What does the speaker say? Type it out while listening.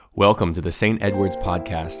Welcome to the St. Edward's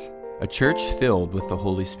Podcast, a church filled with the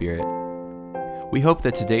Holy Spirit. We hope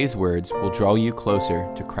that today's words will draw you closer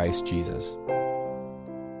to Christ Jesus.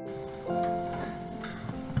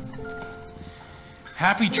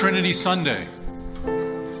 Happy Trinity Sunday.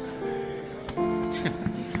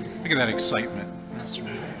 Look at that excitement. That's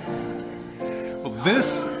right. Well,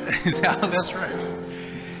 that's right.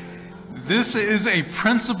 This is a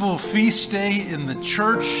principal feast day in the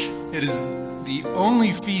church. It is the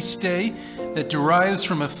only feast day that derives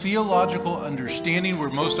from a theological understanding, where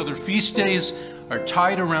most other feast days are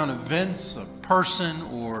tied around events, a person,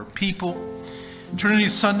 or people. Trinity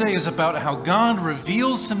Sunday is about how God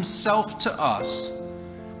reveals himself to us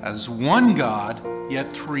as one God,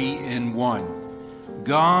 yet three in one.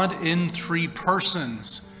 God in three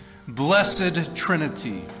persons, blessed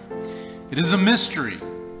Trinity. It is a mystery,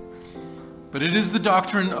 but it is the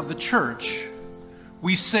doctrine of the church.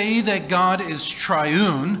 We say that God is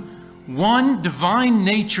triune, one divine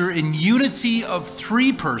nature in unity of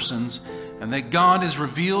three persons, and that God is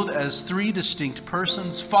revealed as three distinct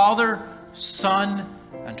persons, Father, Son,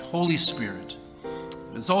 and Holy Spirit.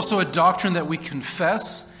 It is also a doctrine that we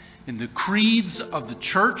confess in the creeds of the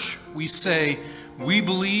church. We say, we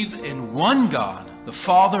believe in one God, the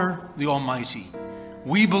Father, the Almighty.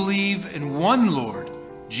 We believe in one Lord,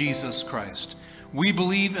 Jesus Christ. We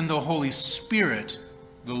believe in the Holy Spirit,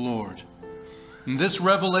 the Lord. And this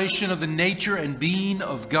revelation of the nature and being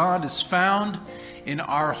of God is found in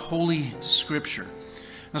our Holy Scripture.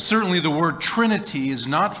 Now, certainly the word Trinity is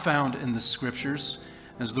not found in the Scriptures,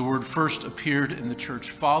 as the word first appeared in the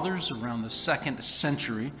Church Fathers around the 2nd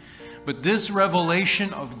century. But this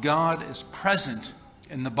revelation of God is present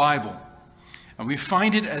in the Bible. And we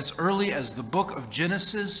find it as early as the book of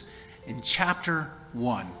Genesis in chapter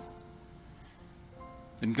 1.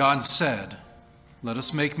 Then God said, "Let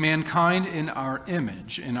us make mankind in our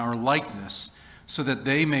image, in our likeness, so that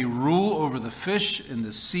they may rule over the fish in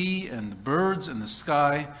the sea and the birds in the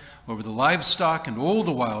sky, over the livestock and all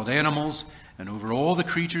the wild animals, and over all the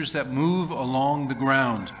creatures that move along the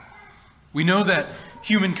ground." We know that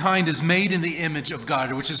humankind is made in the image of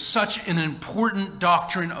God, which is such an important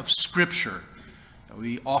doctrine of Scripture that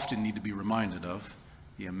we often need to be reminded of,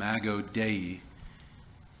 the Imago Dei.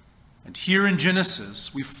 And here in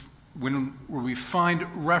Genesis, where we find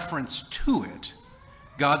reference to it,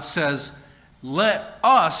 God says, "Let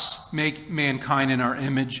us make mankind in our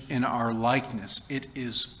image, in our likeness." It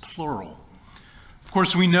is plural. Of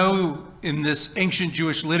course, we know in this ancient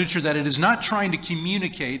Jewish literature that it is not trying to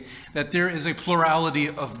communicate that there is a plurality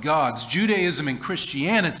of gods. Judaism and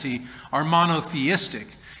Christianity are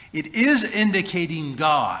monotheistic. It is indicating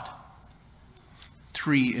God,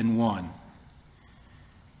 three in one.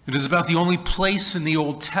 It is about the only place in the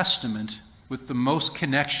Old Testament with the most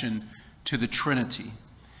connection to the Trinity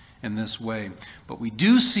in this way. But we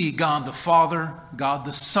do see God the Father, God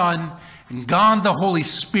the Son, and God the Holy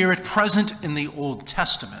Spirit present in the Old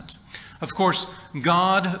Testament. Of course,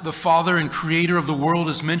 God the Father and Creator of the world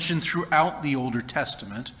is mentioned throughout the Older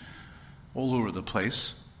Testament, all over the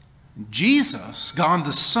place. Jesus, God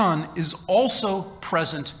the Son, is also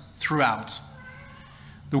present throughout.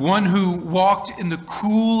 The one who walked in the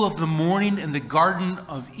cool of the morning in the Garden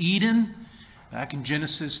of Eden, back in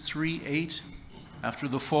Genesis 3:8, after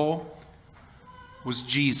the fall, was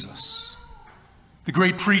Jesus. The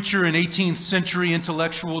great preacher and 18th century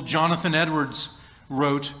intellectual Jonathan Edwards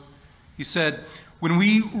wrote, he said, "When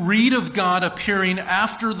we read of God appearing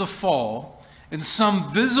after the fall in some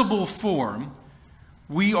visible form,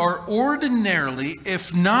 we are ordinarily,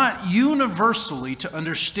 if not universally, to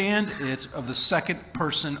understand it of the second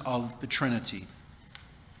person of the Trinity."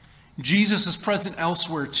 Jesus is present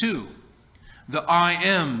elsewhere too. The I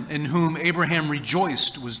am in whom Abraham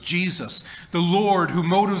rejoiced was Jesus. The Lord who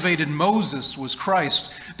motivated Moses was Christ.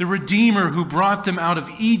 The Redeemer who brought them out of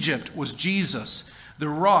Egypt was Jesus. The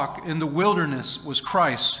rock in the wilderness was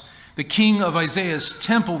Christ. The king of Isaiah's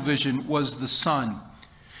temple vision was the Son.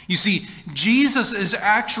 You see, Jesus is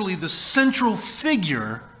actually the central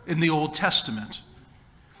figure in the Old Testament.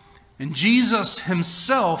 And Jesus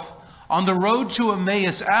himself, on the road to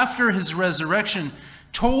Emmaus after his resurrection,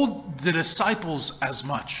 told the disciples as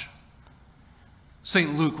much.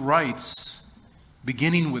 St. Luke writes,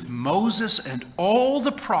 beginning with Moses and all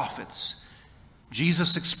the prophets,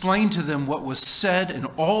 Jesus explained to them what was said in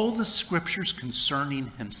all the scriptures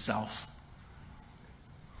concerning himself.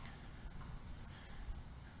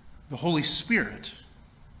 The Holy Spirit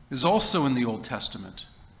is also in the Old Testament.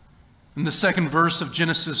 In the 2nd verse of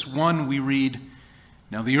Genesis 1, we read,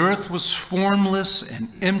 "Now the earth was formless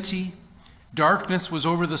and empty. Darkness was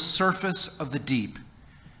over the surface of the deep.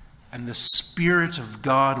 and the Spirit of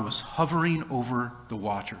God was hovering over the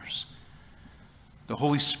waters. The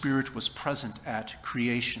Holy Spirit was present at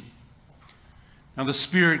creation. Now the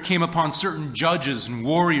Spirit came upon certain judges and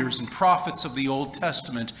warriors and prophets of the Old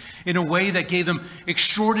Testament in a way that gave them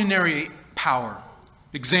extraordinary power.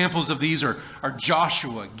 Examples of these are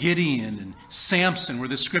Joshua, Gideon, and Samson, where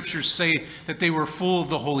the scriptures say that they were full of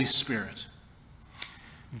the Holy Spirit.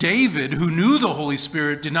 David, who knew the Holy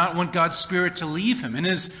Spirit, did not want God's Spirit to leave him. In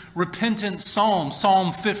his repentant psalm,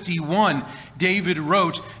 Psalm 51, David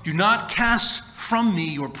wrote, "Do not cast from me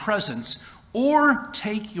your presence, or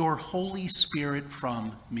take your Holy Spirit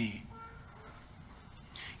from me."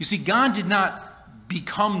 You see, God did not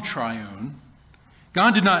become triune.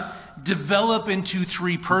 God did not develop into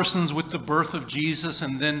three persons with the birth of Jesus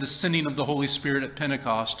and then the sending of the Holy Spirit at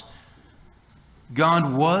Pentecost.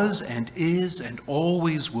 God was and is and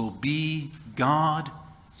always will be God,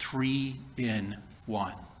 three in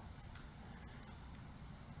one.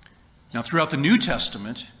 Now, throughout the New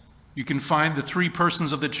Testament, you can find the three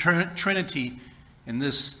persons of the Trinity in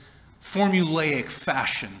this formulaic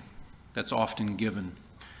fashion that's often given.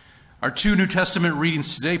 Our two New Testament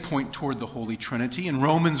readings today point toward the Holy Trinity. In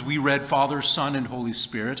Romans, we read Father, Son, and Holy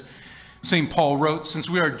Spirit. St. Paul wrote, "Since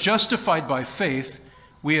we are justified by faith,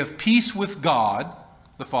 we have peace with God,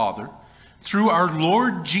 the Father, through our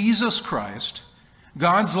Lord Jesus Christ.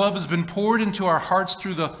 God's love has been poured into our hearts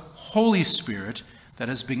through the Holy Spirit that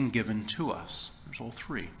has been given to us." There's all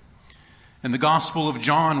three. In the Gospel of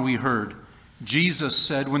John, we heard Jesus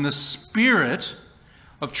said, "When the Spirit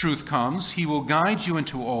of truth comes, he will guide you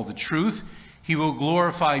into all the truth. He will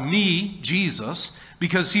glorify me, Jesus,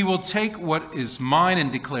 because he will take what is mine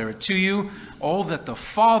and declare it to you. All that the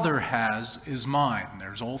Father has is mine."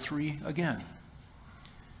 There's all three again.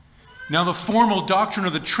 Now, the formal doctrine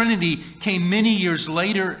of the Trinity came many years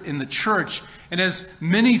later in the church, and as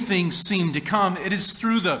many things seem to come, it is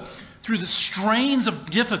through the strains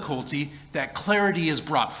of difficulty that clarity is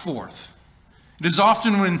brought forth. It is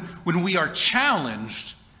often when we are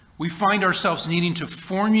challenged, we find ourselves needing to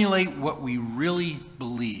formulate what we really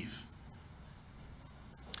believe.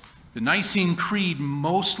 The Nicene Creed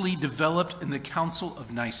mostly developed in the Council of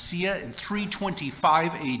Nicaea in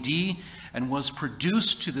 325 AD and was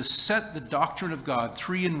produced to set the doctrine of God,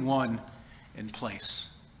 three in one, in place.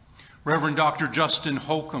 Reverend Dr. Justin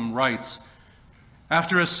Holcomb writes,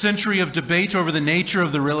 "After a century of debate over the nature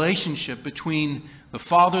of the relationship between the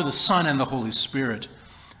Father, the Son, and the Holy Spirit,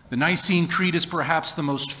 the Nicene Creed is perhaps the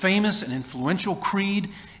most famous and influential creed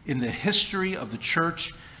in the history of the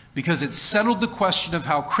Church because it settled the question of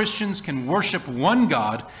how Christians can worship one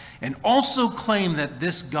God and also claim that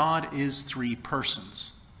this God is three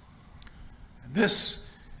persons."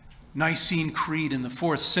 This Nicene Creed in the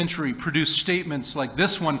 4th century produced statements like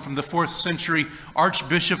this one from the 4th century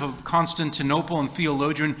Archbishop of Constantinople and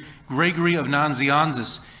theologian Gregory of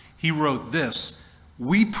Nazianzus. He wrote this: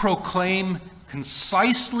 "We proclaim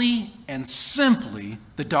concisely and simply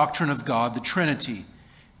the doctrine of God, the Trinity,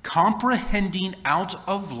 comprehending out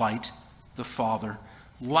of light the Father,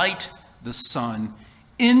 light the Son,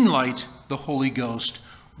 in light the Holy Ghost,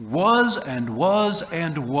 was and was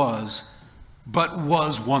and was, but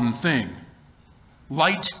was one thing.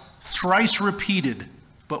 Light thrice repeated,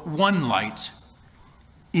 but one light.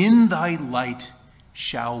 In thy light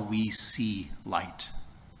shall we see light."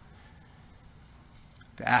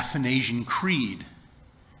 The Athanasian Creed,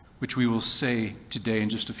 which we will say today in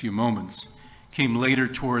just a few moments, came later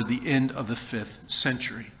toward the end of the 5th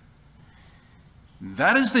century.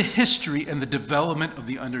 That is the history and the development of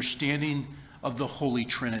the understanding of the Holy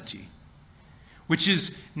Trinity, which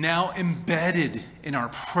is now embedded in our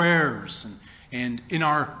prayers and in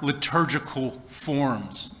our liturgical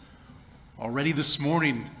forms. Already this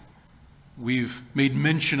morning, we've made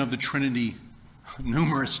mention of the Trinity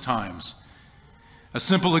numerous times. A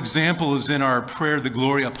simple example is in our prayer, the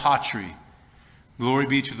Gloria Patri. Glory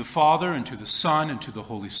be to the Father, and to the Son, and to the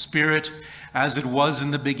Holy Spirit, as it was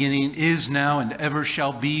in the beginning, is now, and ever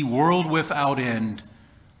shall be, world without end.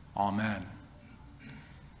 Amen.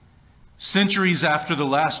 Centuries after the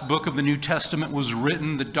last book of the New Testament was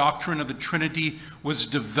written, the doctrine of the Trinity was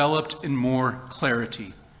developed in more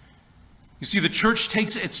clarity. You see, the church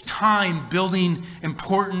takes its time building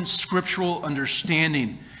important scriptural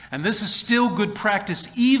understanding. And this is still good practice,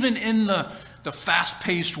 even in the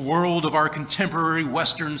fast-paced world of our contemporary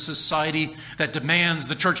Western society that demands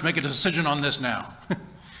the church make a decision on this now.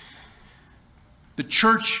 The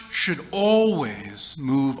church should always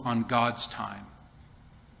move on God's time,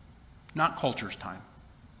 not culture's time.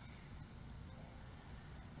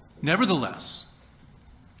 Nevertheless,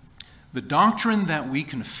 The doctrine that we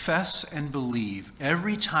confess and believe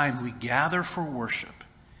every time we gather for worship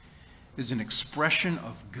is an expression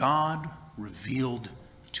of God revealed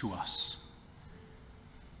to us.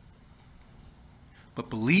 But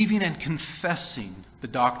believing and confessing the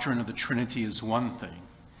doctrine of the Trinity is one thing.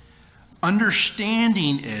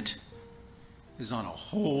 Understanding it is on a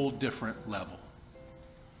whole different level.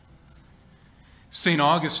 St.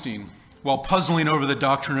 Augustine, while puzzling over the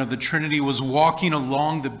doctrine of the Trinity, was walking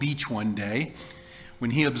along the beach one day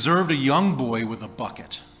when he observed a young boy with a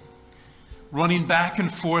bucket, running back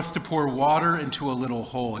and forth to pour water into a little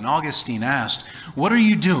hole. And Augustine asked, "What are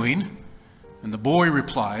you doing?" And the boy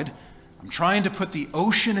replied, "I'm trying to put the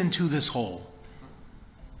ocean into this hole."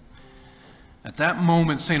 At that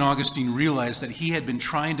moment, St. Augustine realized that he had been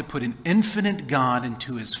trying to put an infinite God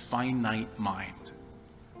into his finite mind.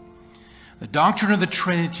 The doctrine of the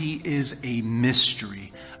Trinity is a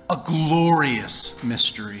mystery, a glorious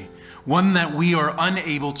mystery, one that we are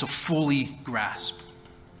unable to fully grasp.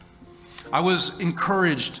 I was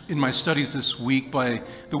encouraged in my studies this week by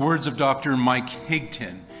the words of Dr. Mike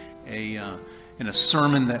Higton in a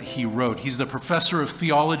sermon that he wrote. He's the professor of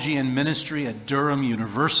theology and ministry at Durham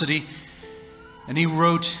University, and he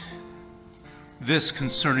wrote this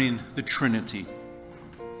concerning the Trinity.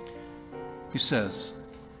 He says,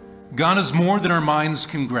 "God is more than our minds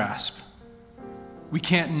can grasp. We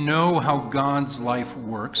can't know how God's life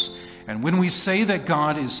works, and when we say that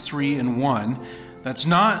God is three in one, that's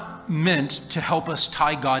not meant to help us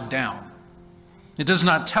tie God down. It does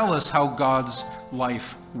not tell us how God's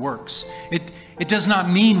life works. It does not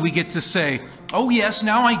mean we get to say, 'Oh yes,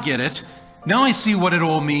 now I get it. Now I see what it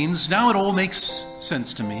all means. Now it all makes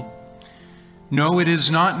sense to me.' No, it is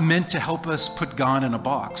not meant to help us put God in a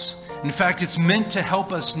box. In fact, it's meant to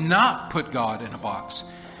help us not put God in a box.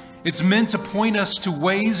 It's meant to point us to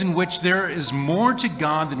ways in which there is more to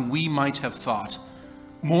God than we might have thought.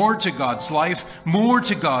 More to God's life, more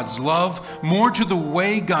to God's love, more to the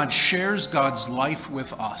way God shares God's life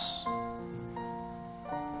with us."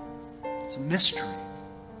 It's a mystery.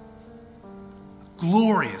 A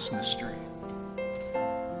glorious mystery.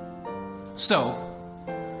 So,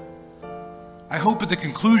 I hope at the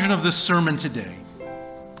conclusion of this sermon today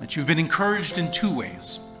that you've been encouraged in two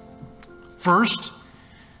ways. First,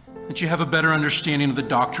 that you have a better understanding of the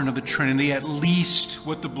doctrine of the Trinity, at least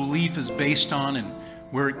what the belief is based on and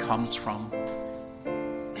where it comes from.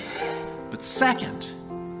 But second,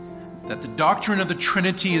 that the doctrine of the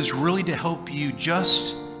Trinity is really to help you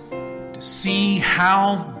just to see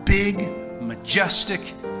how big,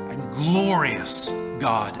 majestic, and glorious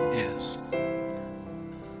God is.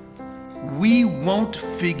 We won't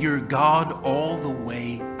figure God all the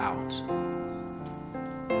way out.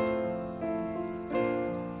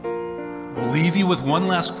 I'll leave you with one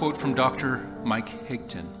last quote from Dr. Mike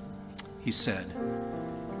Higton. He said,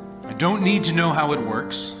 "I don't need to know how it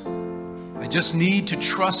works. I just need to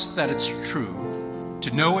trust that it's true,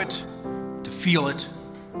 to know it, to feel it,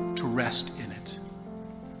 to rest in it."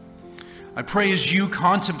 I pray as you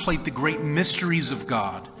contemplate the great mysteries of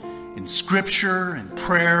God in Scripture and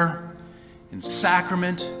prayer, in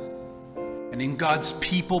sacrament, and in God's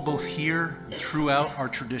people, both here and throughout our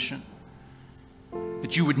tradition,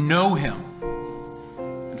 that you would know Him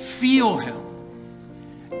and feel Him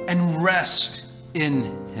and rest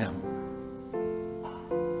in Him.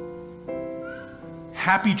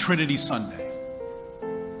 Happy Trinity Sunday.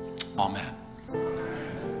 Amen.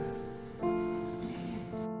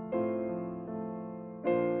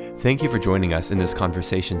 Thank you for joining us in this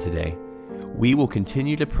conversation today. We will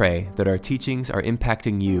continue to pray that our teachings are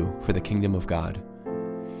impacting you for the kingdom of God.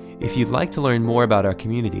 If you'd like to learn more about our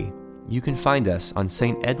community, you can find us on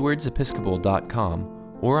stedwardsepiscopal.com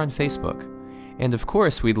or on Facebook. And of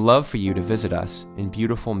course, we'd love for you to visit us in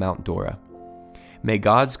beautiful Mount Dora. May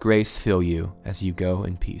God's grace fill you as you go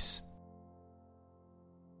in peace.